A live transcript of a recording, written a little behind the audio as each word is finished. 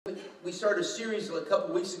we started a series a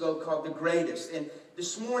couple weeks ago called The Greatest. And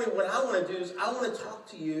this morning, what I want to do is I want to talk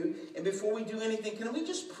to you. And before we do anything, can we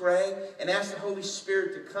just pray and ask the Holy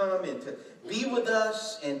Spirit to come and to be with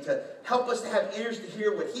us and to help us to have ears to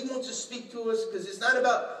hear what He wants to speak to us? Because it's not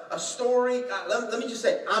about a story. Let me just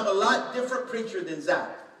say, I'm a lot different preacher than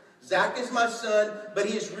Zach. Zach is my son, but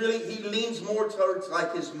he leans more towards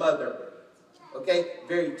like his mother. Okay?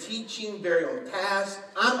 Very teaching, very on task.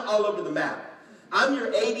 I'm all over the map. I'm your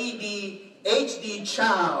ADD, HD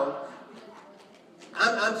child.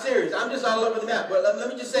 I'm serious. I'm just all over the map. But let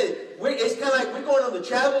me just say, it's kind of like we're going on the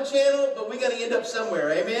Travel Channel, but we're going to end up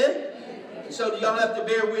somewhere. Amen? So y'all have to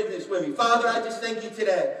bear witness with me. Father, I just thank you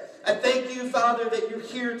today. I thank you, Father, that you're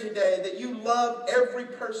here today, that you love every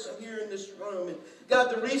person here in this room. And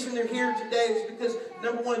God, the reason they're here today is because,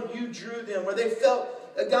 number one, you drew them, where they felt,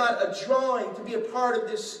 God, a drawing to be a part of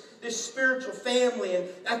this spiritual family. And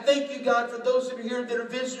I thank you, God, for those that are here that are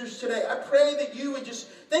visitors today. I pray that you would just,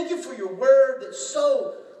 thank you for your word that's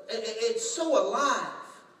it's so alive.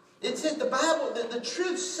 It said the Bible, the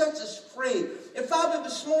truth sets us free. And Father,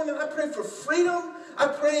 this morning I pray for freedom. I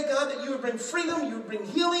pray, God, that you would bring freedom, you would bring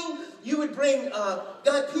healing, you would bring,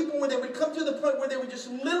 God, people where they would come to the point where they would just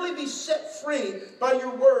literally be set free by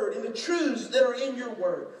your word and the truths that are in your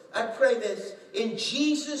word. I pray this in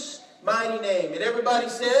Jesus' mighty name. And everybody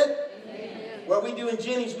said, amen. What we do in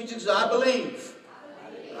Jenny's, we just, I believe.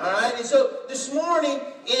 All right, and so this morning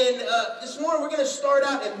we're going to start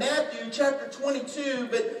out in Matthew chapter 22,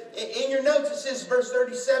 but in your notes it says verse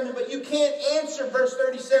 37, but you can't answer verse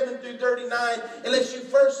 37 through 39 unless you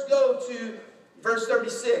first go to verse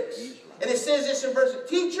 36. And it says this in verse,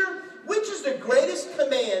 Teacher, which is the greatest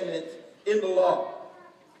commandment in the law?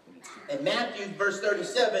 In Matthew verse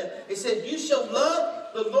 37, it says, you shall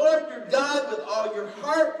love the Lord your God with all your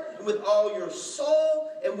heart and with all your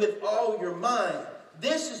soul and with all your mind.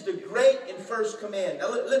 This is the great and first command. Now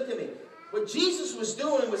look at me. What Jesus was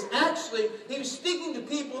doing was actually, he was speaking to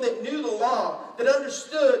people that knew the law, that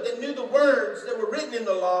understood, that knew the words that were written in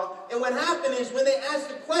the law. And what happened is when they asked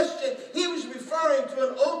the question, he was referring to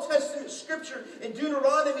an Old Testament scripture in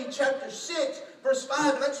Deuteronomy chapter 6, verse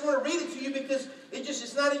 5. And I just want to read it to you because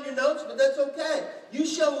it's not in your notes, but that's okay. You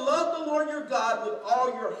shall love the Lord your God with all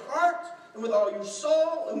your heart and with all your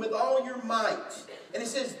soul and with all your might. And it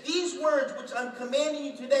says, these words which I'm commanding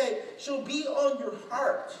you today shall be on your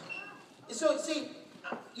heart. And so, see,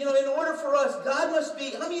 in order for us, God must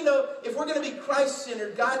be, how many of you know, if we're going to be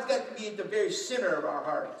Christ-centered, God's got to be at the very center of our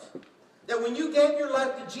heart. That when you gave your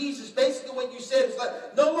life to Jesus, basically what you said is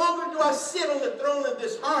like, no longer do I sit on the throne of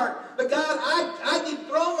this heart, but God, I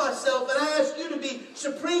dethrone myself and I ask you to be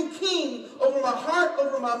supreme king over my heart,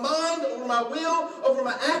 over my mind, over my will, over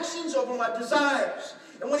my actions, over my desires.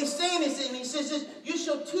 And what he's saying is, and he says this, you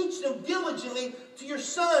shall teach them diligently to your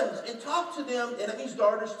sons and talk to them, and that means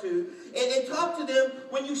daughters too, and talk to them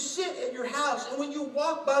when you sit at your house and when you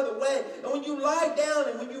walk by the way and when you lie down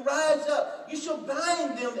and when you rise up. You shall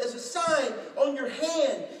bind them as a sign on your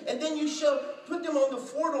hand, and then you shall put them on the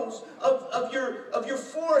portals of your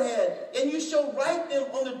forehead, and you shall write them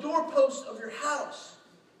on the doorposts of your house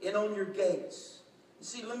and on your gates. You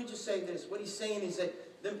see, let me just say this. What he's saying is that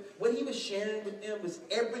what he was sharing with them was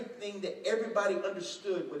everything that everybody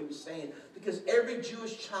understood what he was saying. Because every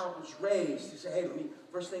Jewish child was raised to say, hey,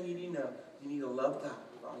 first thing you need to know, you need to love God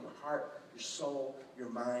with all your heart, your soul, your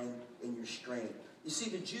mind, and your strength. You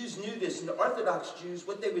see, the Jews knew this, and the Orthodox Jews,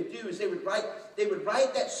 what they would do is they would write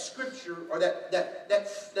that scripture or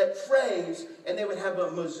that phrase, and they would have a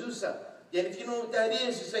mezuzah. And if you know what that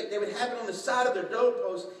is, it's like they would have it on the side of their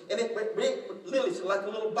doorpost, and it literally is like a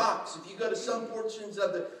little box. If you go to some portions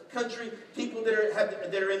of the country, people that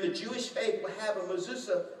are in the Jewish faith will have a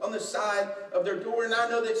mezuzah on the side of their door. And I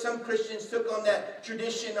know that some Christians took on that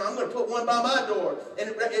tradition. I'm going to put one by my door, and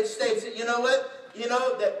it states that, you know what? You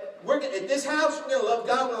know that at this house, we're going to love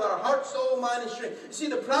God with our heart, soul, mind, and strength. You see,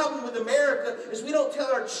 the problem with America is we don't tell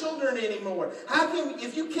our children anymore.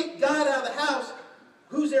 If you kick God out of the house,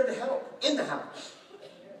 who's there to help in the house?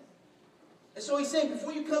 And so he's saying,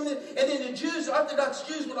 before you come in, and then the Jews, Orthodox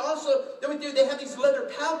Jews would also, they have these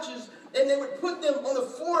leather pouches, and they would put them on the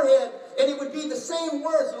forehead, and it would be the same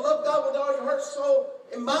words, love God with all your heart, soul,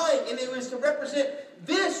 and mind. And it was to represent,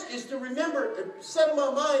 this is to remember, to set in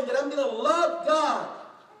my mind that I'm going to love God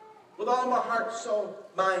with all my heart, soul,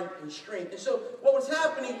 mind, and strength. And so what was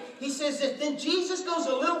happening, he says that then Jesus goes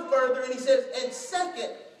a little further, and he says, and second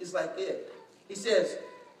is like it. He says,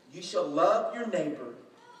 you shall love your neighbor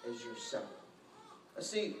as yourself. Now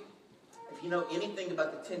see, if you know anything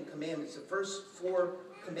about the 10 Commandments, the first 4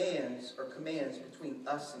 commands are commands between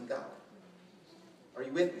us and God. Are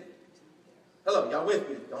you with me? Hello, y'all with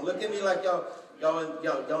me? Don't look at me like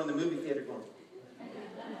y'all in the movie theater going.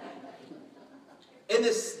 And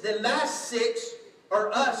the last 6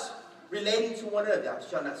 are us relating to one another. Thou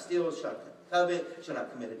shalt not steal, shalt not covet, shall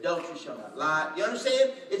not commit adultery, shall not lie. You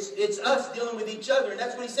understand? It's us dealing with each other. And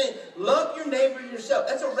that's what he's saying. Love your neighbor yourself.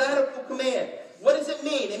 That's a radical command. What does it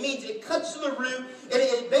mean? It means it cuts to the root.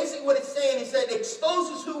 And basically what it's saying is that it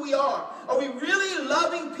exposes who we are. Are we really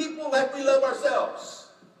loving people like we love ourselves?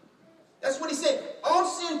 That's what he said. All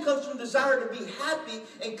sin comes from desire to be happy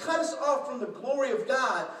and cut us off from the glory of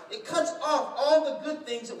God. It cuts off all the good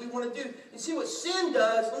things that we want to do. And see what sin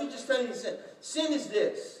does? Let me just tell you sin. Sin is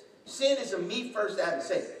this. Sin is a me first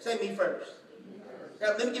attitude. Say me first. Now,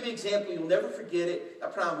 let me give you an example. You'll never forget it. I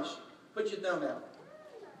promise you. Put your thumb out.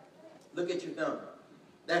 Look at your thumb.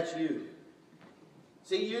 That's you.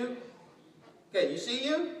 See you? Okay, you see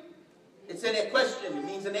you? It's in that question. It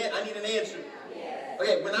means I need an answer.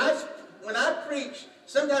 Okay, when I preach,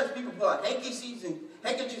 sometimes people pull out hankies and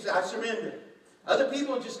handkerchiefs. I surrender. Other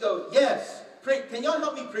people just go, yes. Can y'all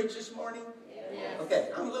help me preach this morning? Yes. Okay,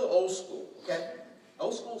 I'm a little old school. Okay,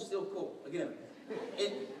 old school is still cool. Again,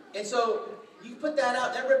 and so you put that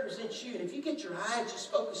out. That represents you. And if you get your eyes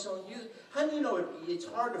just focused on you, how do you know it's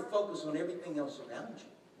hard to focus on everything else around you?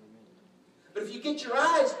 But if you get your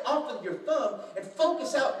eyes off of your thumb and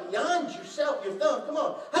focus out beyond yourself, your thumb, come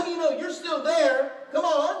on. How do you know you're still there? Come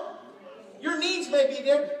on. Your needs may be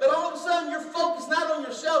there, but all of a sudden you're focused not on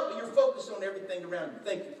yourself, but you're focused on everything around you.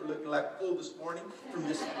 Thank you for looking like a fool this morning from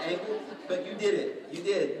this angle, but you did it. You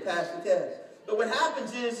did. You passed the test. But what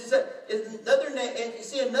happens is that another name, and you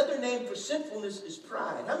see another name for sinfulness is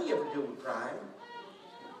pride. How many ever deal with pride?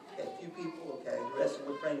 Okay, a few people. Okay, the rest of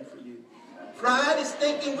them are praying for you. Pride is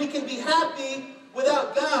thinking we can be happy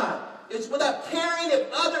without God. It's without caring if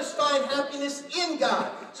others find happiness in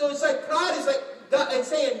God. So it's like pride is like God, and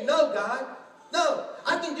saying, no, God, no,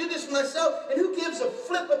 I can do this myself. And who gives a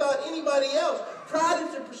flip about anybody else? Pride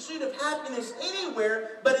is the pursuit of happiness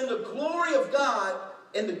anywhere but in the glory of God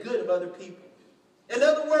and the good of other people. In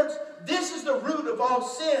other words, this is the root of all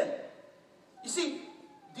sin. You see,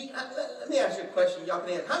 let me ask you a question. Y'all can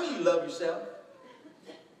answer. How many of you love yourself?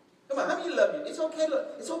 Come on, how many of you love you? It's okay.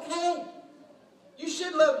 Look, it's okay. You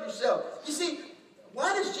should love yourself. You see,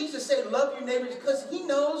 why does Jesus say love your neighbors? Because he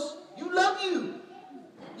knows you love you.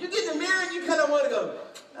 You get in the mirror and you kind of want to go,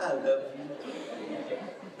 I love you.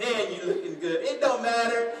 Man, you looking good. It don't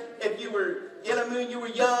matter if you were, you know what I mean, you were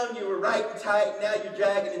young, you were right and tight, now you're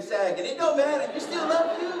dragging and sagging. It don't matter. You still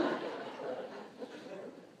love you.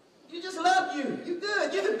 You just love you. You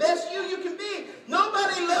good. You're the best you can be.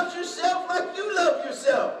 Nobody loves yourself like you love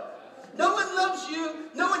yourself. No one loves you.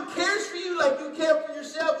 No one cares for you like you care for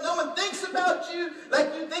yourself. No one thinks about you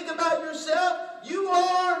like you think about yourself. You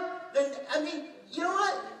are, you know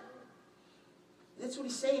what? That's what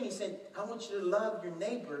he's saying. He said, I want you to love your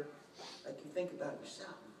neighbor like you think about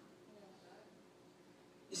yourself.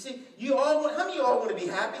 You see, how many of you all want to be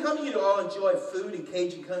happy? How many of you all enjoy food in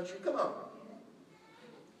Cajun country? Come on.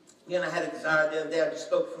 Again, I had a desire the other day. I just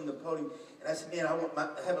spoke from the podium. And I said, man, I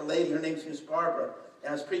have a lady. Her name's Miss Barbara. And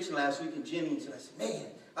I was preaching last week in Jennings. And I said, man,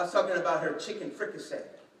 I was talking about her chicken fricassee.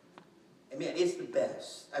 And man, it's the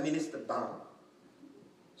best. I mean, it's the bomb.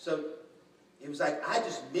 So it was like I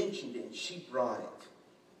just mentioned it and she brought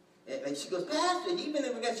it. And she goes, Pastor, even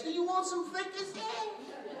if we got, you want some fricassee?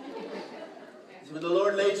 So when the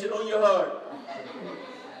Lord lays it on your heart.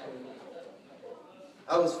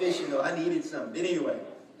 I was fishing though. I needed some. But anyway.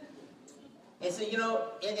 And so,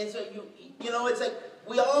 and so it's like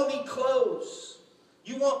we all need clothes.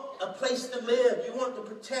 You want a place to live. You want to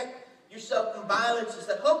protect yourself from violence.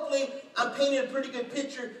 That hopefully I'm painting a pretty good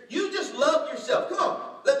picture. You just love yourself. Come on.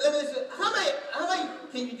 Let me listen. How many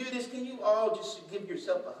can you do this? Can you all just give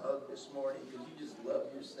yourself a hug this morning because you just love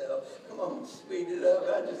yourself? Come on, sweet it up.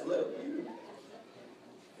 I just love you.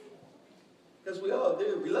 Because we all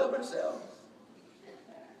do. We love ourselves.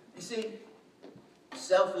 You see,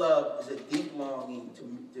 self-love is a deep longing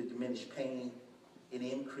to diminish pain and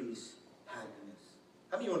increase happiness.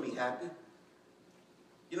 How many of you want to be happy?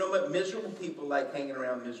 You know what? Miserable people like hanging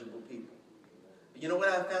around miserable people. But you know what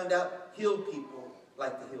I found out? Healed people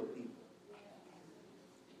like to heal people.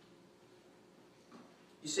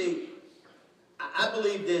 You see, I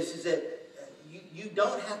believe this is that you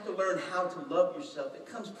don't have to learn how to love yourself. It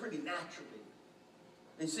comes pretty naturally.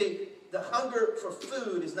 And see, the hunger for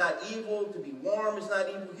food is not evil. To be warm is not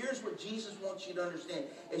evil. Here's what Jesus wants you to understand.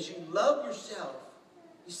 As you love yourself,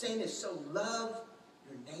 he's saying this, so love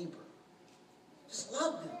your neighbor. Just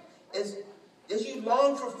love them. As you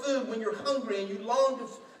long for food when you're hungry and you long to,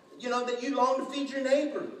 that you long to feed your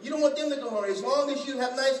neighbor. You don't want them to go hungry. As long as you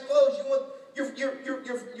have nice clothes, you want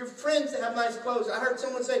your friends that have nice clothes. I heard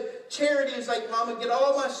someone say, charity is like, well, I'm going to get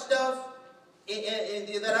all my stuff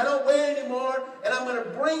and that I don't wear anymore, and I'm going to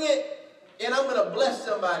bring it, and I'm going to bless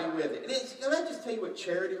somebody with it. Can I just tell you what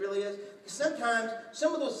charity really is? Sometimes,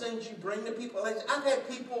 some of those things you bring to people, like I've had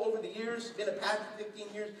people over the years, been a pastor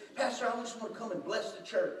 15 years, Pastor, I just want to come and bless the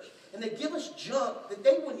church. And they give us junk that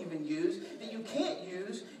they wouldn't even use, that you can't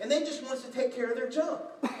use, and they just want us to take care of their junk.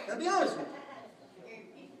 Now, be honest with you.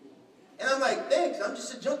 And I'm like, thanks, I'm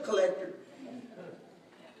just a junk collector.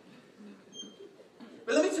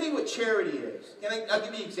 But let me tell you what charity is. I'll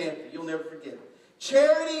give you an example. You'll never forget it.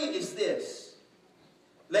 Charity is this.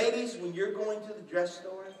 Ladies, when you're going to the dress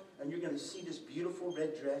store and you're going to see this beautiful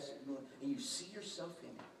red dress and you see yourself in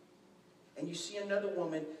it, and you see another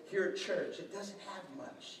woman here at church that doesn't have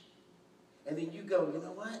much, and then you go, you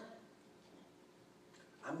know what?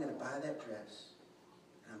 I'm going to buy that dress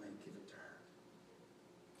and I'm going to give it to her.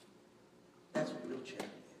 That's what real charity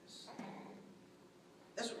is.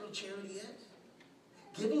 That's what real charity is.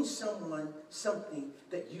 Giving someone something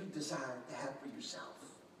that you desire to have for yourself.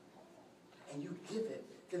 And you give it.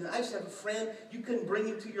 Because I used to have a friend, you couldn't bring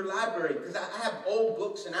him to your library. Because I have old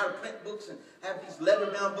books and out-of-print books and I have these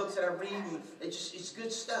leather-bound books that I read. And it's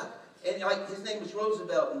good stuff. And like his name was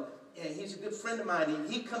Roosevelt. And he's a good friend of mine. And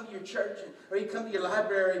he'd come to your church or he'd come to your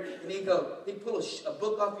library and he'd pull a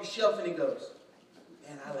book off your shelf and he goes,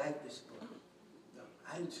 man, I like this book. No,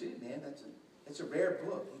 I do too, man. That's a rare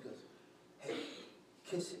book. He goes, hey,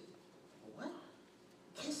 kiss it. What?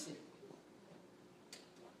 Kiss it.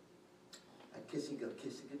 I kiss it, go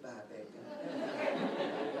kiss it goodbye, baby.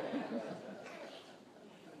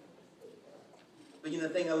 But you know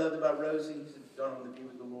the thing I loved about Rosie, he's gone on to be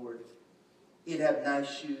with the Lord. He'd have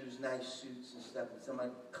nice shoes, nice suits and stuff, and somebody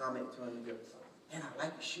would comment to him and go, man, I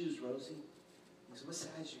like your shoes, Rosie. He goes, what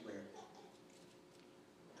size you wear?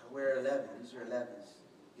 I wear 11. These are 11s.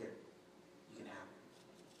 Here, you can have them.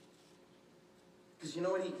 Because you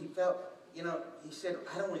know what he felt? You know, he said,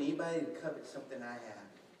 I don't want anybody to covet something I have.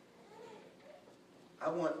 I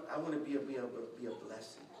want to be a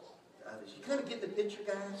blessing to others. You kind of get the picture,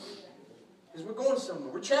 guys? Because we're going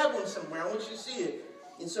somewhere. We're traveling somewhere. I want you to see it.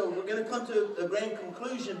 And so we're going to come to a grand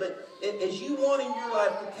conclusion. But as you want in your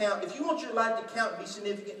life to count, if you want your life to count and be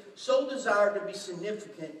significant, so desire to be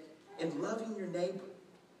significant in loving your neighbor.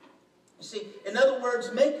 You see, in other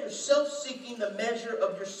words, make your self-seeking the measure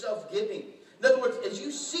of your self-giving. In other words, as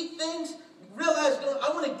you seek things, realize,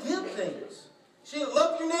 I want to give things. See,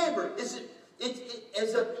 love your neighbor. It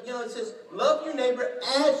says, love your neighbor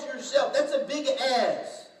as yourself. That's a big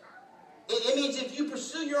as. It means if you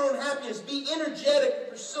pursue your own happiness, be energetic in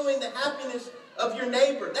pursuing the happiness of your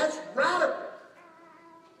neighbor. That's radical.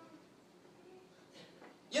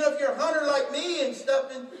 You know, if you're a hunter like me and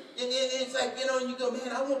stuff, and it's like, you know, and you go,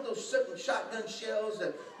 man, I want those certain shotgun shells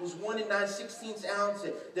that was 1 9/16 ounce,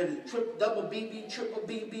 that are double BB, triple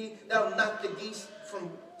BB, that'll knock the geese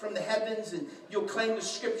from the heavens, and you'll claim the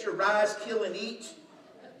scripture, rise, kill, and eat.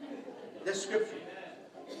 That's scripture.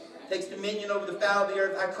 Takes dominion over the fowl of the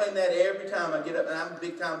earth. I claim that every time I get up, and I'm a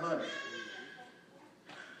big-time hunter.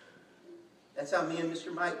 That's how me and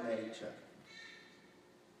Mr. Mike met each other.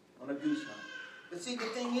 On a goose hunt. But see, the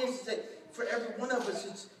thing is that for every one of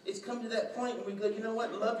us, it's come to that point where we go, you know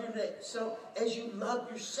what? Love your neighbor. So as you love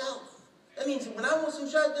yourself. That means when I want some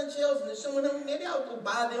shotgun shells and there's someone else, maybe I'll go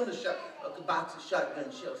buy them a box of shotgun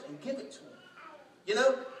shells and give it to them. You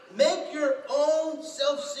know? Make your own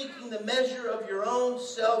self-seeking the measure of your own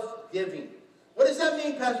self-giving. What does that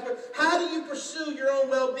mean, Pastor? How do you pursue your own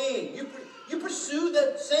well-being? You pursue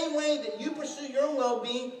the same way that you pursue your own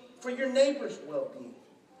well-being for your neighbor's well-being.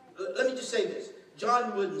 Let me just say this.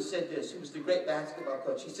 John Wooden said this. He was the great basketball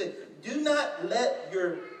coach. He said, do not let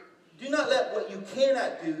what you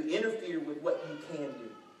cannot do interfere with what you can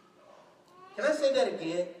do. Can I say that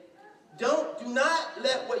again? Do not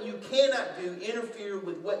let what you cannot do interfere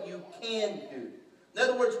with what you can do. In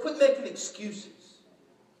other words, quit making excuses.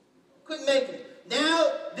 Quit making it.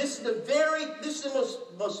 Now, this is the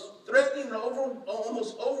most threatening and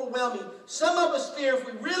almost overwhelming. Some of us fear if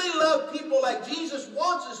we really love people like Jesus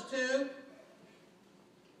wants us to,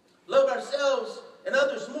 love ourselves and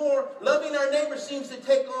others more, loving our neighbor seems to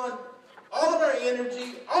take on all of our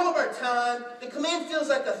energy, all of our time. The command feels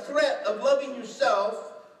like a threat of loving yourself.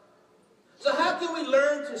 So how can we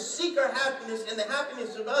learn to seek our happiness and the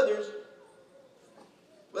happiness of others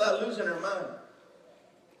without losing our mind?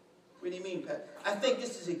 What do you mean, Pat? I think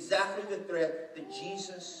this is exactly the threat that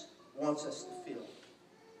Jesus wants us to feel.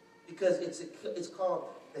 Because it's called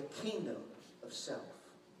the kingdom of self.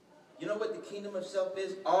 You know what the kingdom of self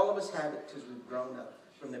is? All of us have it because we've grown up.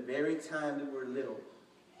 From the very time that we're little,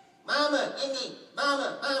 Mama, Indy,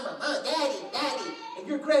 mama, mama, mama, daddy, daddy. And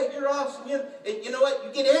you're great, you're awesome. And you know what?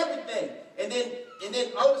 You get everything. And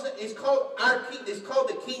then all of a sudden, it's called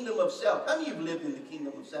the kingdom of self. How many of you lived in the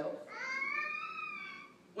kingdom of self?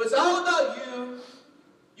 Well, it's all about you.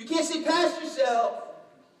 You can't see past yourself.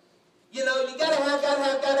 You know, you gotta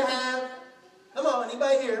have. Come on,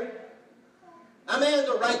 anybody here? I'm in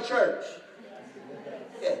the right church.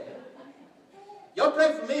 Yeah. Y'all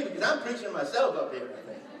pray for me because I'm preaching to myself up here.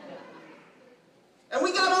 And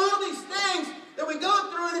we got all these things that we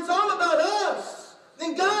go through, and it's all about us.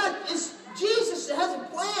 Then Jesus has a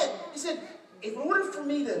plan. He said, in order for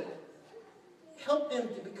me to help them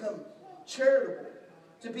to become charitable,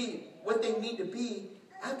 to be what they need to be,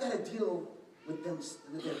 I've got to deal with them,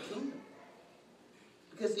 with their kingdom.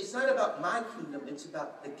 Because it's not about my kingdom, it's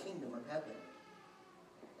about the kingdom of heaven.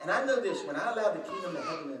 And I know this, when I allow the kingdom of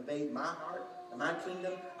heaven to invade my heart and my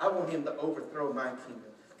kingdom, I want him to overthrow my kingdom.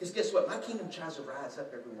 Because guess what? My kingdom tries to rise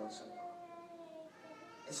up every once in a while.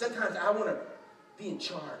 And sometimes I want to be in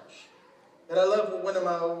charge. And I love what one of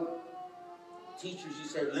my old teachers, you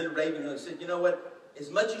said, Leonard Ravenhill, said, you know what? As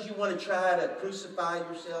much as you want to try to crucify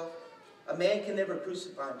yourself, a man can never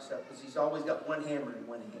crucify himself because he's always got one hammer in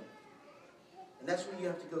one hand. And that's where you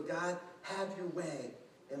have to go, God, have your way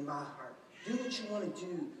in my heart. Do what you want to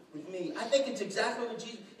do with me. I think it's exactly what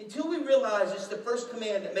Jesus, until we realize it's the first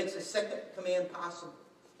command that makes the second command possible.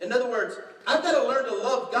 In other words, I've got to learn to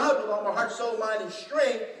love God with all my heart, soul, mind, and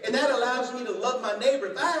strength, and that allows me to love my neighbor.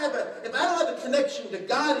 If I don't have a connection to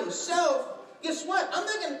God himself, guess what? I'm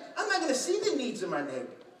not going to see the needs of my neighbor.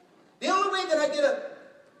 The only way that I get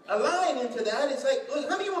a line into that is like, look,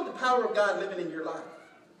 how many of you want the power of God living in your life?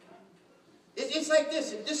 It's like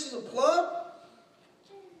this. If this is a plug,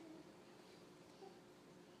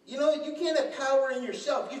 you know, you can't have power in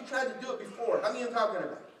yourself. You've tried to do it before. How many am I talking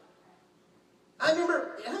about? How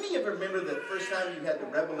many of you remember the first time you had the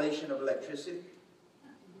revelation of electricity?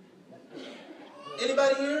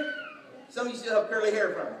 Anybody here? Some of you still have curly hair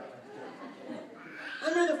from it. I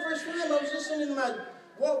remember the first time I was listening to my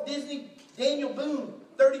Walt Disney Daniel Boone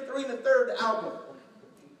 33 and a third album.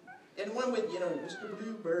 And one with, you know, Mr.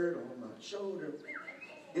 Bluebird on my shoulder.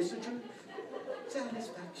 It's the truth.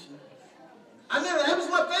 Satisfaction. I remember that was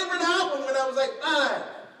my favorite album when I was like 5.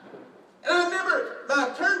 And I remember my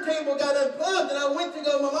turntable got unplugged and I went to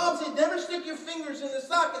go, my mom said, never stick your fingers in the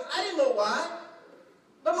sockets. I didn't know why.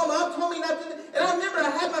 But my mom told me not to. And I remember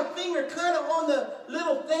I had my finger kind of on the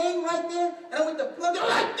little thing right there. And I went to plug it. I'm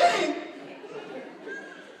like, dang!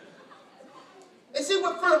 And see,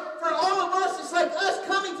 what for all of us, it's like us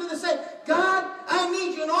coming to the say, God, I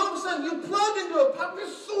need you. And all of a sudden, you plug into a power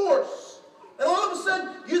source. And all of a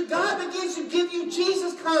sudden, God begins to give you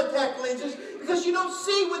Jesus contact lenses because you don't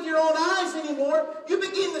see with your own eyes anymore. You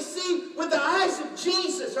begin to see with the eyes of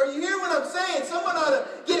Jesus. Are you hearing what I'm saying? Someone ought to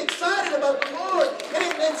get excited about the Lord.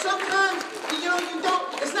 And sometimes, you know, you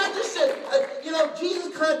don't. It's not just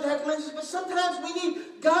Jesus contact lenses, but sometimes we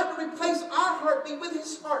need God to replace our heartbeat with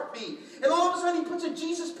his heartbeat. And all of a sudden he puts a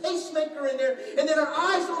Jesus pacemaker in there, and then our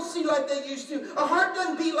eyes don't see like they used to. Our heart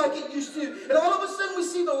doesn't beat like it used to. And all of a sudden we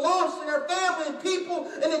see the lost in our family and people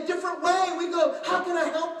in a different way. And we go, how can I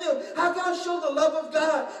help them? How can I show the love of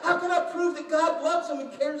God? How can I prove that God loves them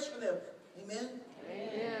and cares for them? Amen?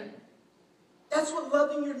 Amen. That's what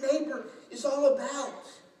loving your neighbor is all about.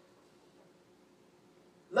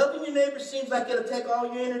 Loving your neighbor seems like it'll take all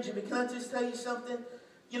your energy, but can I just tell you something?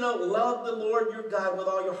 You know, love the Lord your God with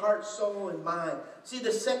all your heart, soul, and mind. See,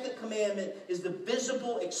 the second commandment is the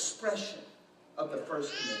visible expression of the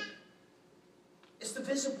first commandment. It's the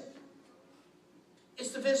visible.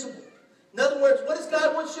 It's the visible. In other words, what does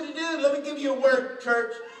God want you to do? Let me give you a word,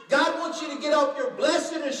 church. God wants you to get off your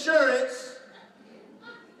blessed assurance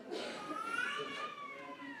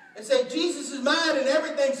and say, Jesus is mine and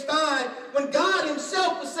everything's fine, when God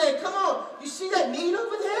himself was saying, come on, you see that need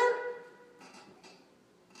over there?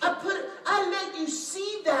 I let you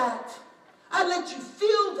see that. I let you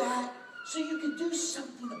feel that so you could do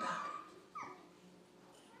something about it.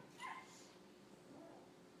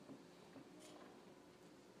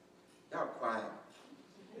 Y'all quiet.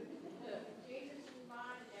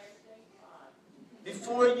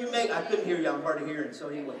 Before you make, I couldn't hear you, I'm hard of hearing, so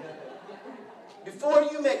anyway. Before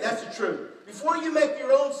you make, that's the truth. Before you make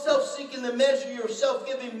your own self-seeking the measure your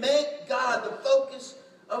self-giving, make God the focus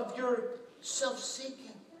of your self-seeking.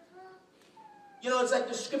 You know, it's like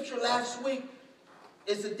the scripture last week.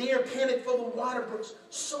 As the deer panteth for the water brooks,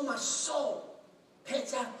 so my soul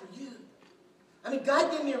pants after you. I mean, God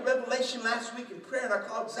gave me a revelation last week in prayer, and I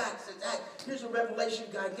called Zach and said, Zach, here's a revelation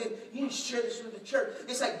God gave. You need to share this with the church.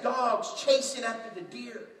 It's like dogs chasing after the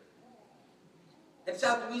deer. In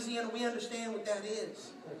South Louisiana, we understand what that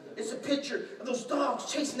is. It's a picture of those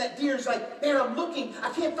dogs chasing that deer. It's like, man, I'm looking.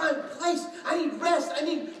 I can't find a place. I need rest. I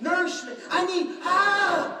need nourishment. I need,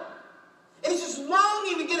 And it's just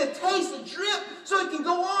longing to get a taste, a drip, so it can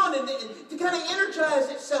go on and to kind of energize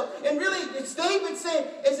itself. And really, it's David saying,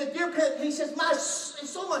 as a deer pant, he says,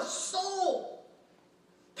 so my soul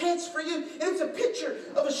pants for you. And it's a picture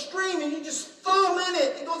of a stream, and you just fall in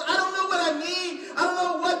it. It goes, I don't know what I need. I don't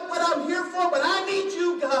know what I'm here for, but I need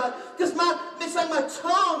you, God. Because it's like my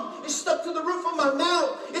tongue is stuck to the roof of my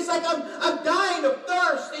mouth. It's like I'm dying of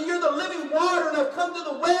thirst, and you're the living water, and I've come to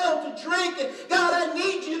the well to drink. And God, I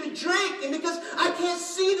need you to drink. And because I can't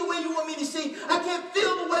see the way you want me to see, I can't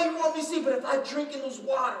feel the way you want me to see, but if I drink in those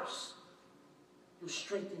waters, you'll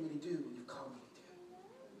strengthen me to do what you call me to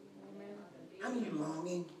do. How many of you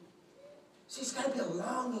longing? See, it's got to be a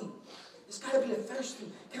longing. It's got to be a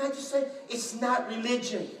thirsting. Can I just say, it's not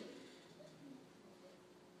religion.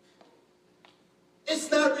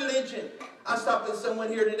 It's not religion. I stopped with someone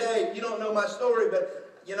here today. You don't know my story, but,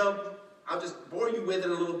 I'll just bore you with it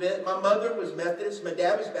a little bit. My mother was Methodist. My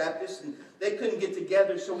dad was Baptist, and they couldn't get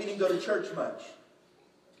together, so we didn't go to church much.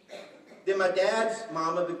 Then my dad's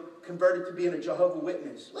mama converted to being a Jehovah's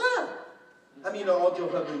Witness. All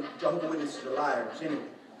Jehovah's Witnesses are liars, anyway.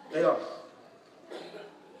 They are.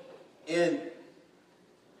 And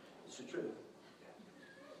it's the truth.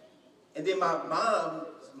 And then my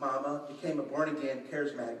mom's mama became a born-again,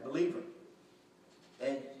 charismatic believer.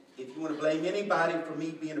 And if you want to blame anybody for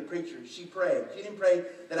me being a preacher, she prayed. She didn't pray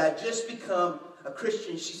that I just become a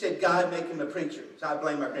Christian. She said, God, make him a preacher. So I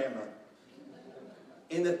blame my grandmother.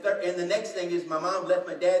 And the next thing is my mom left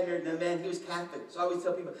my dad here, and man, he was Catholic. So I always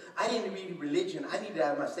tell people, I didn't read religion. I needed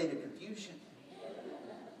out of my state of confusion.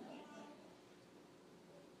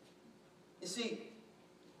 You see,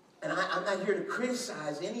 and I'm not here to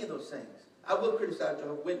criticize any of those things. I will criticize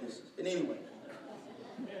Jehovah's Witnesses. But anyway,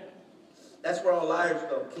 that's where all liars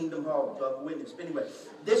go. Kingdom Hall, Jehovah's Witness. But anyway,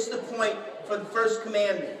 this is the point for the first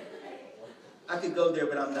commandment. I could go there,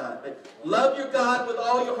 but I'm not. But love your God with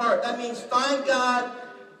all your heart. That means find in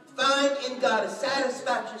God a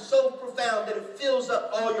satisfaction so profound that it fills up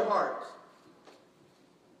all your heart.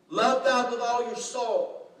 Love God with all your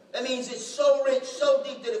soul. That means it's so rich, so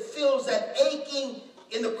deep that it fills that aching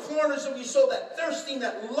in the corners of your soul, that thirsting,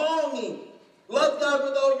 that longing. Love God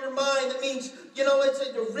with all your mind. That means, it's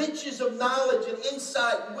the riches of knowledge and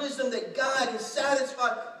insight and wisdom that God has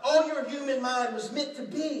satisfied all your human mind was meant to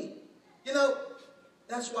be.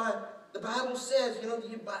 That's why the Bible says,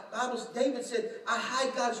 David said, I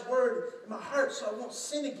hide God's word in my heart so I won't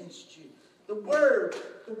sin against you. The word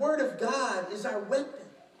of God is our weapon.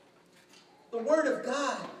 The word of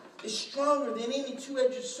God is stronger than any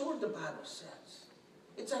two-edged sword, the Bible says.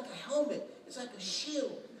 It's like a helmet. It's like a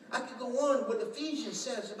shield. I could go on what Ephesians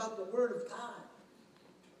says about the word of God.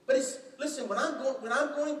 But listen, when I'm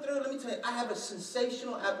going through, let me tell you, I have a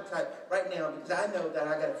sensational appetite right now because I know that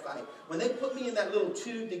I got to fight. When they put me in that little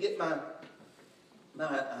tube to get my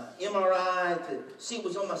MRI to see what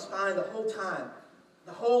was on my spine, the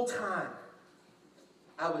whole time,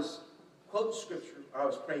 I was quoting scripture or I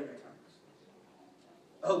was praying in tongues.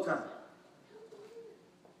 The whole time.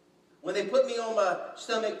 When they put me on my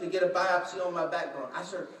stomach to get a biopsy on my backbone, I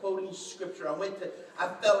started quoting scripture.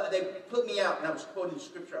 They put me out and I was quoting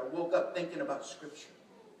scripture. I woke up thinking about scripture.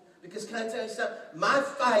 Because can I tell you something? My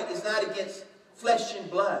fight is not against flesh and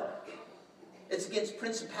blood. It's against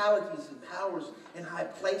principalities and powers in high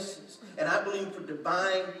places. And I believe for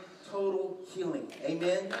divine, total healing.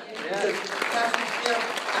 Amen? Because Pastor Jim,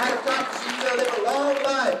 I had a prophecy, you're going to live a long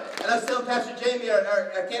life. And I was telling Pastor Jamie,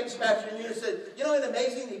 our campus pastor in Eunice, said, it's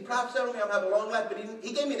amazing? He prophesied on me I'm going to have a long life, but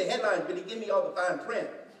he gave me the headlines, but he gave me all the fine print.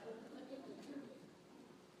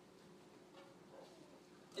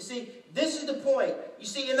 You see, this is the point. You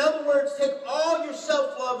see, in other words, take all your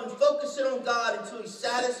self-love and focus it on God until he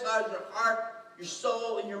satisfies your heart, your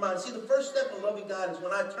soul, and your mind. See, the first step in loving God is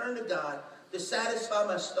when I turn to God to satisfy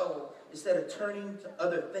my soul instead of turning to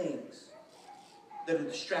other things that are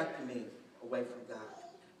distracting me away from God.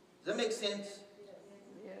 Does that make sense?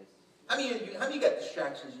 Yes. How many of you got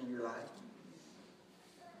distractions in your life?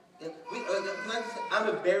 I'm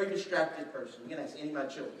a very distracted person. You can ask any of my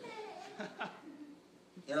children.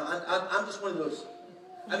 I'm just one of those.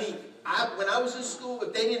 When I was in school,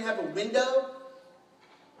 if they didn't have a window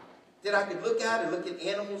that I could look out and look at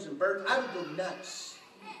animals and birds, I would go nuts.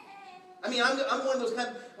 I'm one of those kind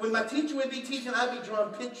of, when my teacher would be teaching, I'd be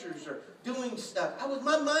drawing pictures or doing stuff.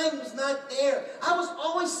 My mind was not there. I was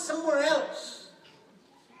always somewhere else.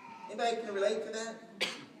 Anybody can relate to that?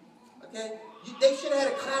 Okay? They should have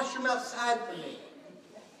had a classroom outside for me.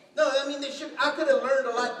 No, I mean, I could have learned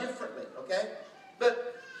a lot differently, okay?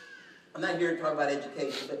 But I'm not here to talk about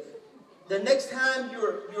education, but the next time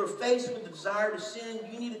you're faced with the desire to sin,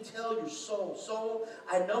 you need to tell your soul,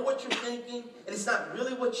 I know what you're thinking, and it's not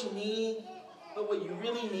really what you need, but what you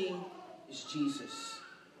really need is Jesus.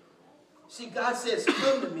 See, God says,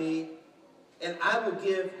 come to me, and I will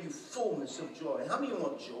give you fullness of joy. How many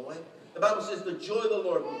want joy? The Bible says the joy of the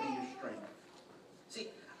Lord will be your strength. See,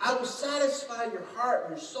 I will satisfy your heart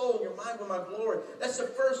and your soul and your mind with my glory. That's the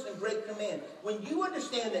first and great command. When you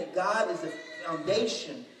understand that God is the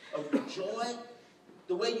foundation of your joy,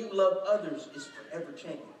 the way you love others is forever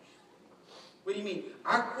changed. What do you mean?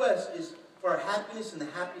 Our quest is for our happiness and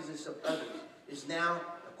the happiness of others is now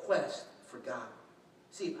a quest for God.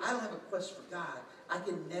 See, if I don't have a quest for God, I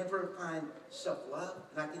can never find self-love,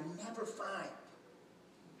 and I can never find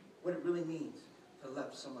what it really means to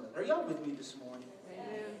love someone else. Are y'all with me this morning?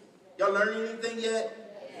 Amen. Y'all learning anything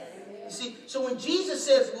yet? Yes. You see, so when Jesus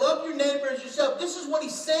says, love your neighbor as yourself, this is what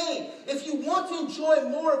he's saying. If you want to enjoy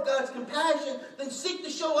more of God's compassion, then seek to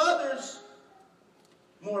show others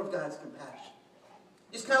more of God's compassion.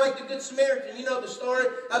 It's kind of like the Good Samaritan. You know the story,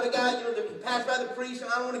 how the guy, that passed by the priest,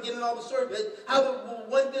 and I don't want to get into all the story, but how the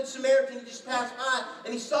one Good Samaritan, he just passed by,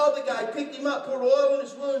 and he saw the guy, picked him up, poured oil in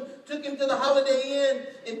his wound, took him to the Holiday Inn,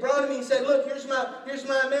 and brought him, and he said, look, here's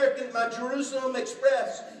my Jerusalem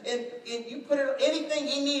Express, and you put it, anything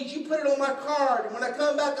he needs, you put it on my card, and when I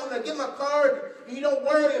come back, I'm going to get my card, and you don't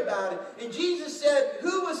worry about it. And Jesus said,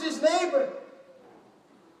 who was his neighbor?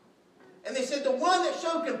 And they said, the one that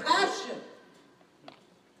showed compassion.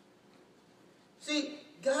 See,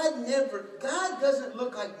 God doesn't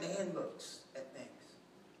look like man looks at things.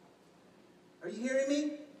 Are you hearing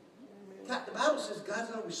me? God, the Bible says God's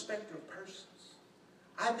no respecter of persons.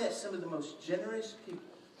 I've met some of the most generous people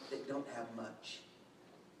that don't have much.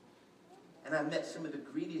 And I've met some of the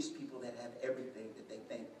greediest people that have everything that they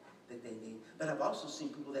think that they need. But I've also seen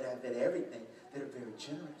people that have everything that are very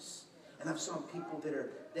generous. And I've seen people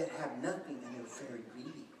that have nothing and they're very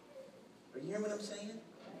greedy. Are you hearing what I'm saying?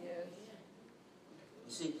 Yes.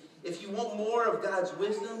 You see, if you want more of God's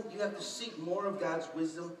wisdom, you have to seek more of God's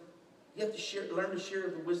wisdom. You have to learn to share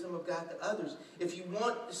the wisdom of God to others. If you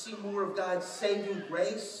want to see more of God's saving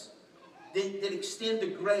grace, then extend the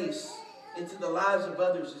grace into the lives of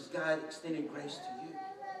others as God extended grace to you.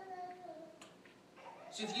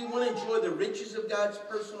 See, if you want to enjoy the riches of God's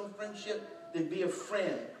personal friendship, then be a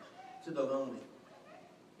friend to the lonely.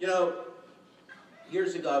 You know,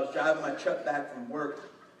 years ago, I was driving my truck back from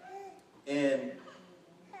work, and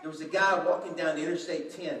there was a guy walking down the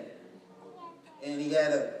Interstate 10, and he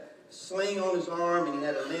had a sling on his arm, and he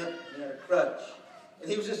had a limp, and he had a crutch. And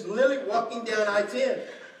he was just literally walking down I-10.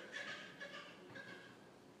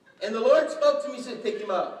 And the Lord spoke to me and said, pick him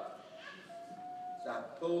up. So I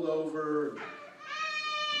pulled over,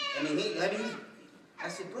 and I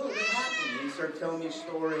said, bro, what happened? And he started telling me a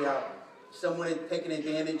story how someone had taken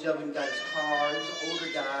advantage of him, got his car. He was an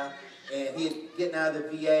older guy. And he was getting out of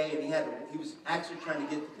the VA, and he was actually trying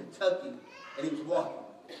to get to Kentucky, and he was walking.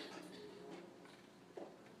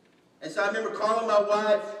 And so I remember calling my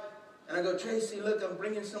wife, and I go, Tracy, look, I'm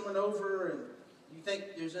bringing someone over, and you think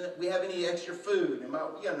we have any extra food? And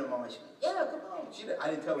you got no mom. She goes, yeah, come on. I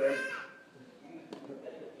didn't tell her everything.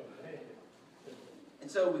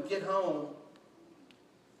 And so we get home,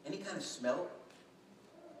 and he kind of smelled.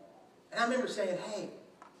 And I remember saying, hey,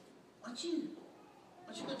 why don't you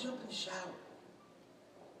go jump in the shower?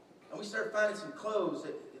 And we started finding some clothes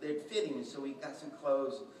that they'd fit him, and so we got some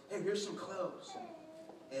clothes. Hey, here's some clothes.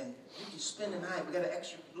 And you can spend the night. We got an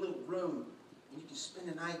extra little room, and you can spend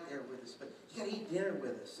the night there with us. But you got to eat dinner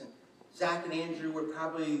with us. And Zach and Andrew were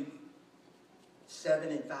probably 7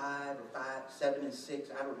 and 5 or 7 and 6.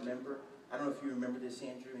 I don't remember. I don't know if you remember this,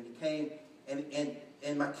 Andrew. And he came,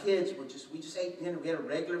 and my kids we just ate dinner. We had a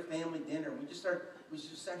regular family dinner. We just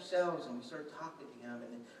ourselves, and we started talking to him,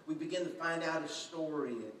 and then we began to find out his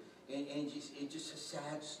story, and it's just a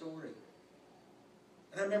sad story.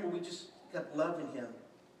 And I remember we just kept loving him.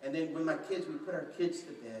 And then when we put our kids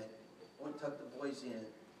to bed, I went and tucked the boys in,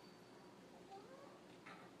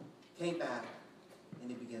 came back, and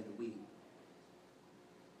he began to weep.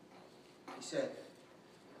 He said,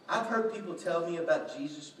 I've heard people tell me about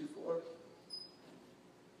Jesus before,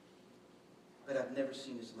 but I've never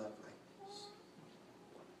seen his love like this.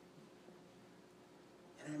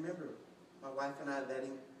 And I remember my wife and I led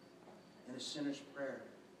him in a sinner's prayer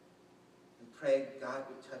and prayed God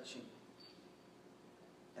would touch him.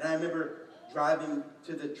 And I remember driving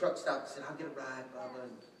to the truck stop and said, I'll get a ride, Bubba,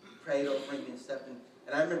 and prayed over him and stuff.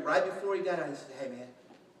 And I remember right before he got out, he said, hey, man,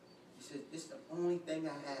 he said, this is the only thing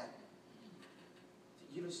I have.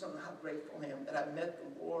 You just don't know how grateful I am that I met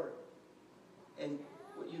the Lord. And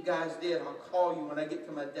what you guys did, I'll call you when I get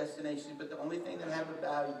to my destination. But the only thing that had a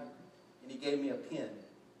value, and he gave me a pen.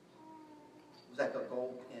 It was like a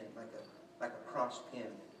gold pen, like a cross pen.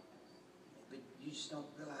 But you just don't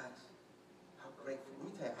realize how grateful. Let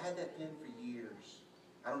me tell you, I had that pen for years.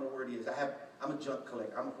 I don't know where it is. I'm a junk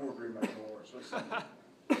collector. I'm a hoarder in my drawer. So it's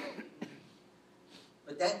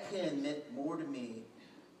but that pen meant more to me.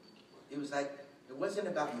 It was like, it wasn't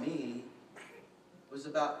about me. It was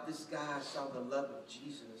about this guy saw the love of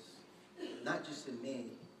Jesus, not just in me,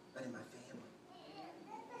 but in my family.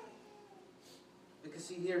 Because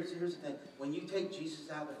see, here's the thing. When you take Jesus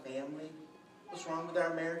out of the family, what's wrong with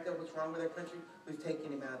our America? What's wrong with our country? We've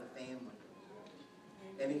taken him out of the family.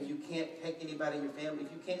 And if you can't take anybody in your family,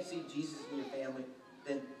 if you can't see Jesus in your family,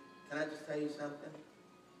 then can I just tell you something?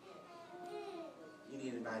 You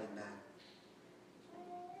need to invite him back.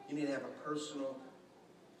 You need to have a personal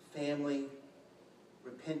family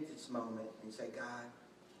repentance moment and say, God,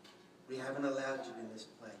 we haven't allowed you in this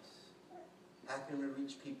place. How can we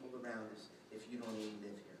reach people around us if you don't even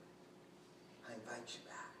live here? I invite you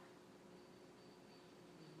back.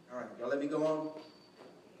 All right, y'all let me go on.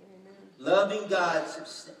 Loving God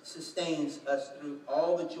sustains us through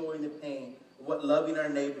all the joy and the pain of what loving our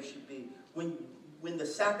neighbor should be. When the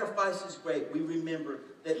sacrifice is great, we remember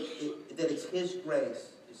that it's his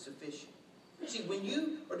grace is sufficient. See, when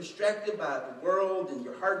you are distracted by the world and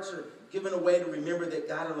your hearts are given away to remember that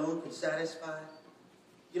God alone can satisfy,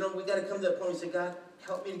 we got to come to that point and say, God,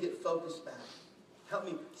 help me to get focused back. Help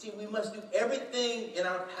me. See, we must do everything in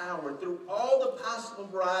our power through all the possible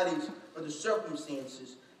varieties of the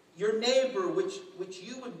circumstances. Your neighbor, which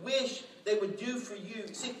you would wish they would do for you.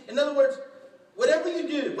 See, in other words, whatever you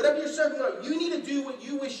do, whatever your circumstances are, you need to do what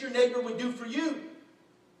you wish your neighbor would do for you.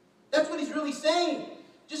 That's what he's really saying.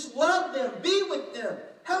 Just love them. Be with them.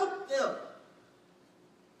 Help them.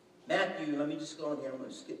 Matthew, let me just go on here. I'm going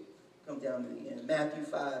to come down to the end. Matthew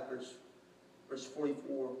 5, verse 44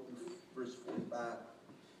 through verse 45.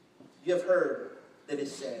 You have heard that it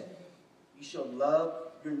said, you shall love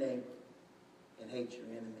your neighbor and hate your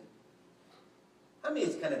enemy. I mean,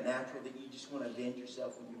 it's kind of natural that you just want to avenge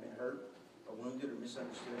yourself when you've been hurt or wounded or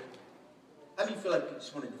misunderstood. How many feel like you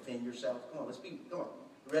just want to defend yourself? Come on.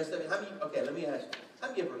 The rest of it, okay, let me ask you. How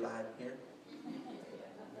many ever lied here?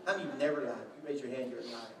 How many never lied? You raise your hand, you're a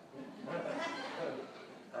liar.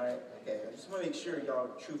 All right, okay. I just want to make sure y'all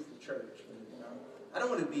are a truthful church. I don't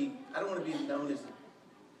want to be known as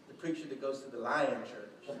the preacher that goes to the lying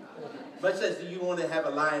church. Much as do you want to have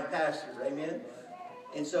a lying pastor, amen?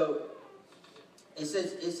 And so he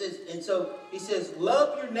says,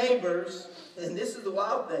 love your neighbors, and this is the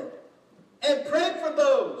wild thing, and pray for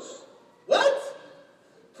those. What?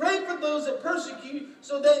 Pray for those that persecute you,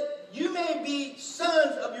 so that you may be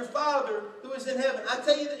sons of your Father who is in heaven. I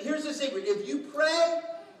tell you, here's the secret. If you pray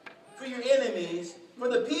for your enemies, for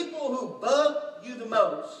the people who bug you the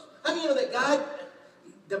most, how many know that God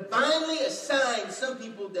divinely assigns some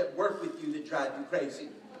people that work with you that drive you crazy?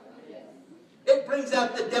 It brings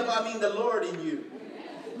out the devil, the Lord in you.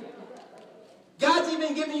 God's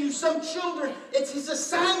even giving you some children. It's his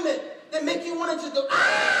assignment that make you want to just go,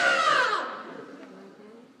 ah!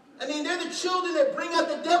 They're the children that bring out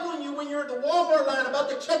the devil in you when you're at the Walmart line about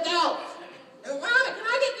to check out. And, can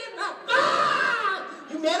I get them out? Ah!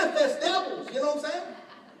 You manifest devils, you know what I'm saying?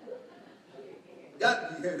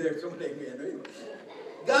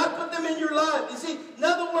 God put them in your life. You see, in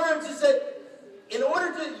other words, it's that in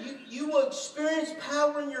order to, you will experience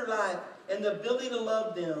power in your life and the ability to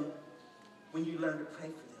love them when you learn to pray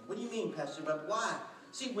for them. What do you mean, Pastor? But why?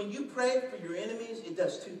 See, when you pray for your enemies, it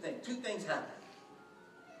does two things. Two things happen.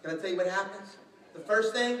 Can I tell you what happens? The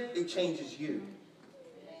first thing, it changes you.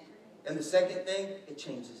 And the second thing, it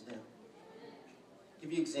changes them. I'll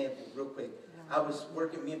give you an example real quick. I was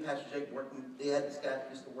working, me and Pastor Jacob working, they had this guy that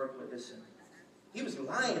used to work with us, and he was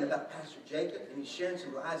lying about Pastor Jacob, and he's sharing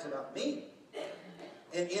some lies about me.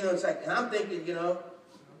 And, it's like, and I'm thinking,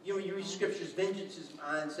 you read scriptures, vengeance is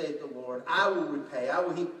mine, saith the Lord. I will repay. I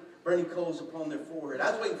will heap burning coals upon their forehead. I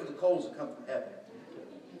was waiting for the coals to come from heaven.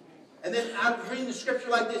 And then I was reading the scripture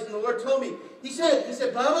like this, and the Lord told me, He said,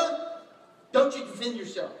 Bubba, don't you defend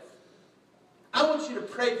yourself. I want you to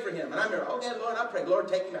pray for him. And I'm here, okay, Lord, I pray. Lord,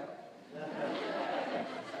 take him out.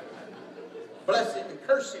 Bless him and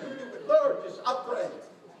curse him. Lord, I pray.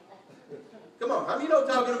 Come on, how many know what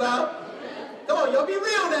I'm talking about? Come on, y'all be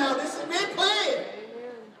real now. We ain't playing.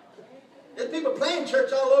 There's people playing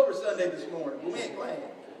church all over Sunday this morning, but we ain't playing.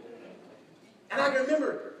 And I can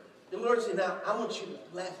remember the Lord said, now, I want you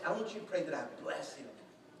to pray that I bless him.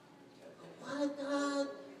 What, God?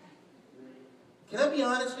 Can I be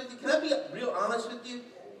honest with you? Can I be real honest with you?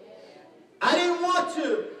 I didn't want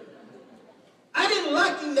to. I didn't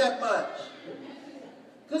like him that much.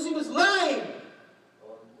 Because he was lying.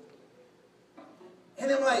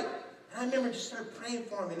 And I'm like, I remember just started praying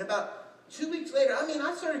for him. And about 2 weeks later,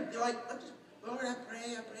 I started like, Lord, I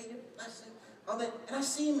pray your blessing. All that. And I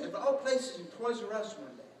see him at all places in Toys R Us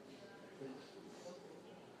one day.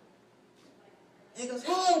 And he goes,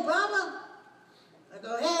 hey, Brahma. I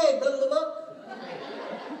go, hey, blah, blah, blah.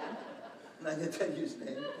 I'm not going to tell you his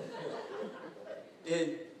name. And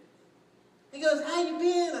he goes, how you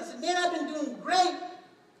been? I said, man, I've been doing great.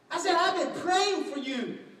 I said, I've been praying for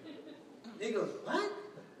you. He goes, what?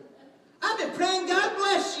 I've been praying, God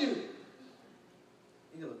bless you.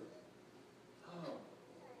 He goes, oh,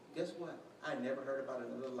 guess what? I never heard about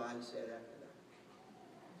another lie he said after that.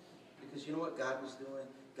 Because you know what God was doing?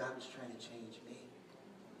 God was trying to change me.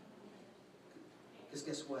 Because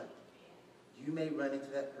guess what? You may run into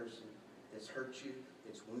that person that's hurt you,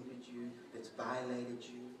 that's wounded you, that's violated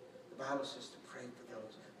you. The Bible says to pray for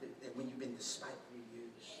those that when you've been despitefully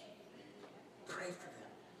used. Pray for them.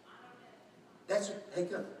 That's what, hey,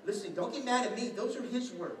 come, listen, don't get mad at me. Those are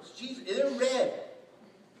his words. Jesus, they're red.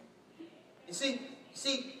 You see,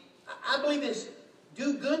 I believe this.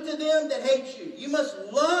 Do good to them that hate you. You must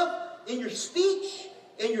love in your speech,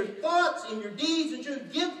 in your thoughts, in your deeds, and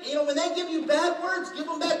when they give you bad words, give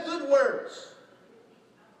them back good words.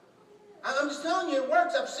 I'm just telling you, it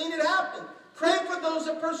works. I've seen it happen. Pray for those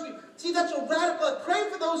that persecute. See, that's a radical. Pray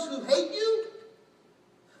for those who hate you.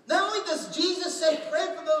 Not only does Jesus say,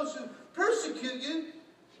 pray for those who persecute you,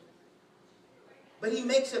 but he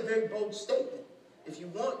makes a very bold statement. If you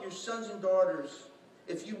want your sons and daughters,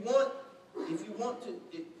 if you want your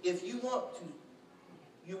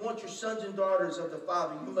sons and daughters of the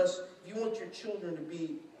Father, if you want your children to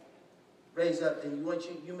be raised up, then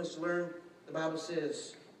you must learn, the Bible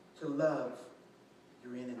says, to love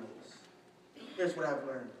your enemies. Here's what I've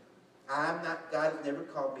learned. God has never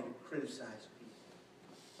called me to criticize people.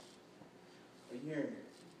 Are you hearing me?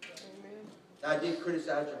 Amen. I did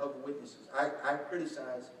criticize Jehovah's Witnesses. I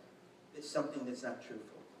criticize something that's not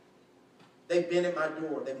truthful. They've been at my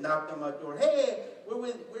door. They've knocked on my door. Hey,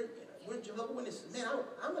 we're Jehovah's Witnesses. Man,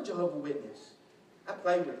 I'm a Jehovah's Witness. I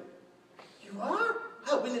play with them. You are?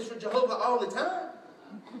 I witness for Jehovah all the time.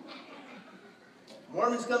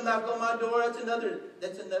 Mormons come knock on my door. That's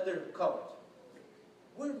another cult.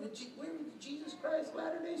 We're with Jesus Christ,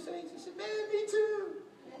 Latter-day Saints. He said, man, me too.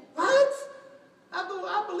 What?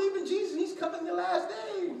 I believe in Jesus. He's coming the last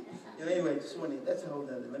day. Anyway, that's a whole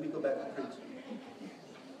nother. Let me go back to preaching.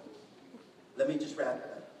 Let me just wrap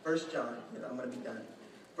it up. 1 John, I'm going to be done.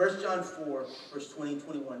 1 John 4, verse 20 and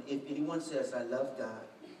 21. If anyone says, I love God,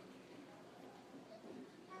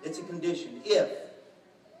 it's a condition.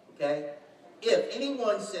 If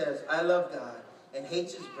anyone says, I love God, and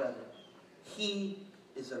hates his brother, he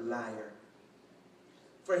is a liar.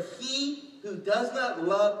 For he who does not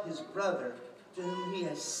love his brother, to whom he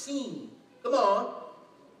has seen, come on,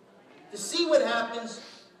 to see what happens,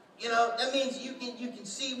 that means you can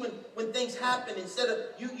see when things happen instead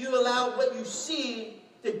of you allow what you see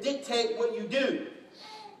to dictate what you do,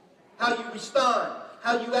 how you respond,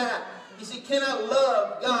 how you act. You see, cannot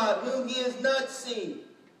love God whom he has not seen.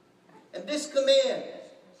 And this commandment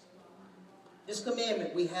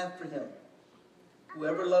we have for him.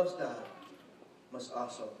 Whoever loves God must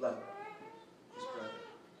also love his brother.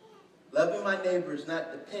 Loving my neighbor is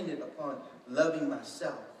not dependent upon loving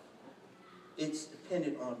myself. It's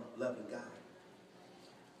dependent on loving God.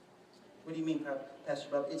 What do you mean, Pastor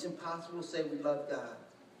Bob? It's impossible to say we love God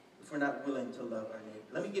if we're not willing to love our neighbor.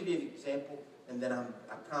 Let me give you an example, and then I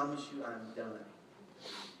promise you I'm done.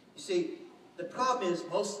 You see, the problem is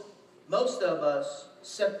most of us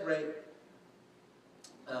separate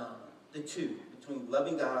the two, between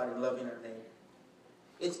loving God and loving our neighbor.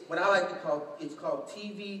 It's what I like to call, it's called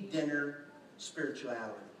TV dinner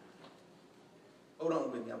spirituality. Hold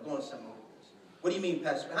on with me, I'm going somewhere with this. What do you mean,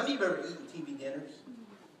 Pastor? How many of you have ever eaten TV dinners?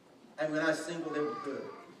 And when I was single, they were good.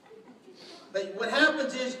 But what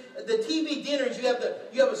happens is, the TV dinners, you have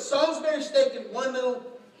a Salisbury steak in one little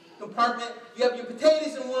compartment, you have your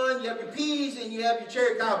potatoes in one, you have your peas, and you have your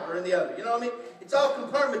cherry copper in the other. You know what I mean? It's all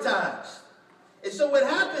compartmentized. And so what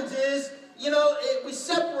happens is, we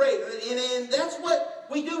separate, and that's what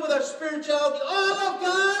we do with our spirituality. Oh, I love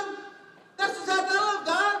God. That's exactly, I love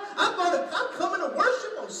God. I'm coming to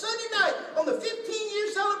worship on Sunday night, on the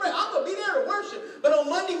 15-year celebration. I'm going to be there to worship. But on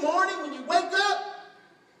Monday morning, when you wake up,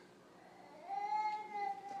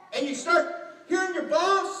 and you start hearing your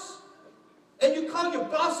boss, and you call your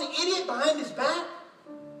boss an idiot behind his back,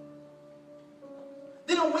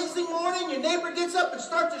 then on Wednesday morning, your neighbor gets up and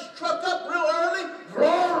starts his truck up real early.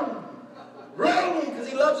 Vroom, vroom, because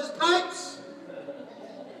he loves his pipes.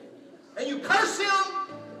 And you curse him.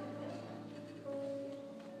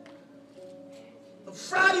 On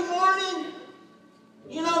Friday morning,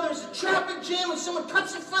 you know, there's a traffic jam and someone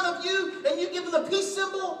cuts in front of you and you give them the peace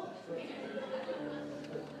symbol.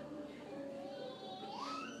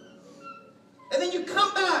 And then you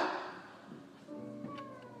come back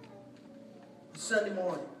Sunday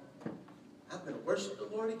morning. I'm going to worship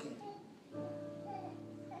the Lord again.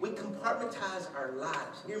 We compartmentalize our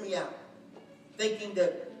lives. Hear me out. Thinking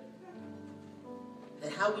that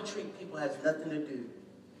how we treat people has nothing to do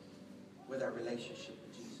with our relationship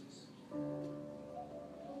with Jesus.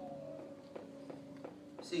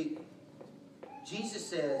 See, Jesus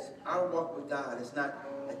says our walk with God is not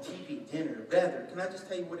a TV dinner. Rather, can I just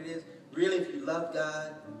tell you what it is? Really, if you love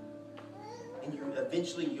God, and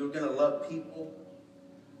eventually you're going to love people,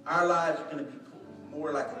 our lives are going to be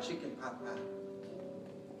more like a chicken pot pie.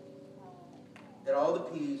 That all the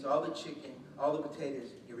peas, all the chicken, all the potatoes,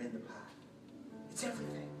 you're in the pie. It's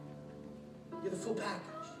everything. You're the full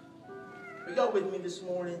package. Are y'all with me this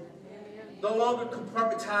morning? No longer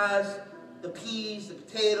compartmentalize the peas, the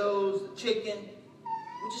potatoes, the chicken.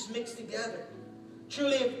 We just mix together.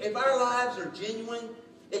 Truly, if our lives are genuine,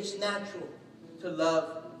 it's natural to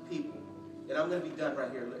love people. And I'm going to be done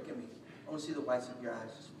right here. Look at me. I want to see the whites of your eyes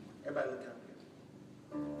this morning. Everybody look up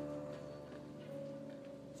here.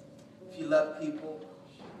 If you love people,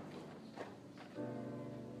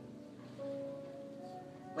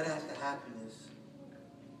 what has to happen is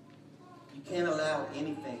you can't allow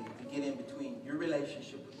anything to get in between your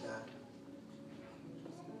relationship with God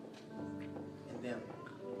and them.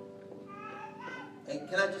 And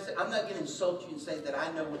can I just say, I'm not going to insult you and say that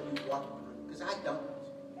I know what you walk through, because I don't.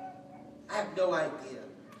 I have no idea.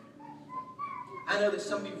 I know that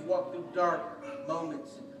some of you have walked through dark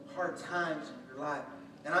moments and hard times in your life,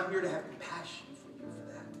 and I'm here to have compassion for you for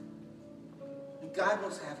that. And God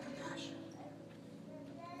wants to have compassion.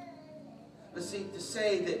 But see, to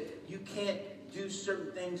say that you can't do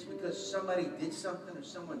certain things because somebody did something or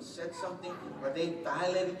someone said something or they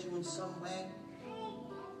violated you in some way.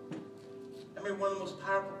 I remember one of the most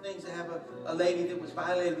powerful things, to have a lady that was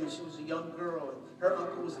violated when she was a young girl, and her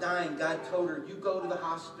uncle was dying. God told her, you go to the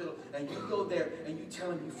hospital and you go there and you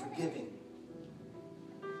tell him you forgive him.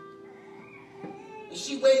 And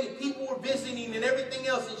she waited. People were visiting and everything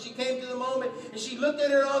else, and she came to the moment and she looked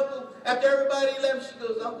at her uncle after everybody left. She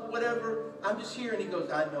goes, Uncle, whatever, I'm just here. And he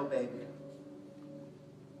goes, I know, baby.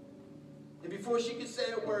 And before she could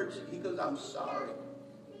say a word, he goes, I'm sorry.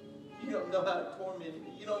 You don't know how it tormented me.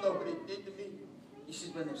 You don't know what it did to me. And she's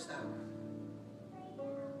been there, stop.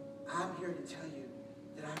 I'm here to tell you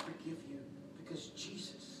that I forgive you because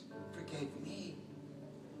Jesus forgave me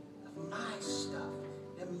of my stuff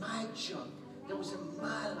and my junk that was in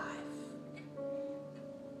my life.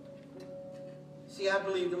 See, I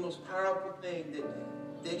believe the most powerful thing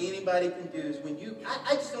that anybody can do is when you,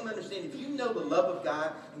 I just don't understand, if you know the love of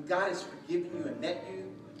God and God has forgiven you and met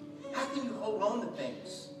you, how can you hold on to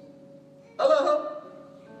things? Hello?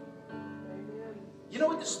 You know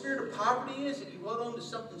what the spirit of poverty is? If you hold on to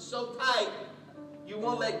something so tight, you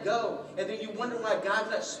won't let go. And then you wonder why God's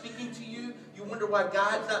not speaking to you. You wonder why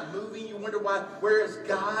God's not moving. You wonder why, where is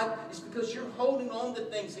God? It's because you're holding on to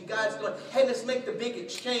things and God's going, hey, let's make the big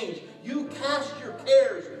exchange. You cast your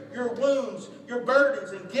cares, your wounds, your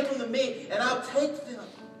burdens, and give them to me, and I'll take them.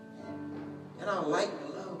 And I'll lighten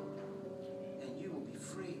the load. And you will be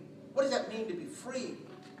free. What does that mean to be free?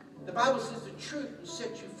 The Bible says the truth will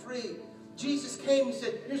set you free. Jesus came and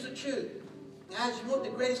said, here's the truth. Guys, you want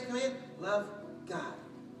the greatest command? Love God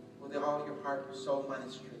with all your heart, your soul, mind,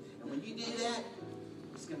 and strength. And when you do that,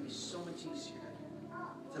 it's going to be so much easier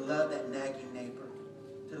to love that nagging neighbor,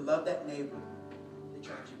 to love that neighbor that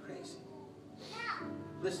drives you crazy.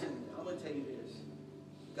 Listen, I'm going to tell you this.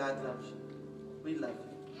 God loves you. We love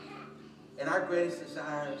you. And our greatest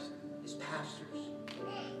desires as pastors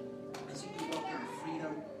is that you walk in the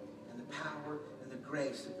freedom and the power and the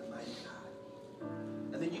grace of the mighty God.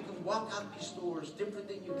 And then you can walk out these doors different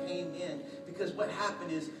than you came in, because what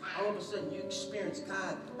happened is all of a sudden you experienced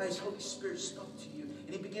God by His Holy Spirit spoke to you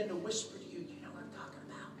and He began to whisper to you, you know what I'm talking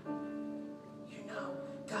about. You know,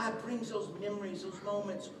 God brings those memories, those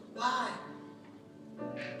moments. Why?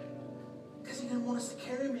 Because He didn't want us to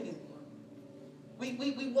carry them anymore.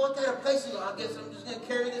 We walk out of place and go, I guess I'm just going to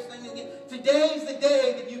carry this thing again. Today's the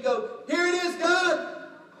day that you go, here it is, God.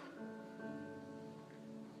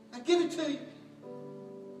 I give it to you.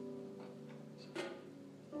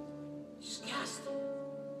 Just cast it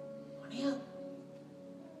on Him.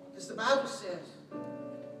 Because the Bible says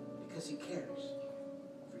because he cares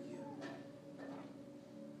for you.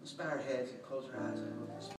 Let's bow our heads and close our eyes.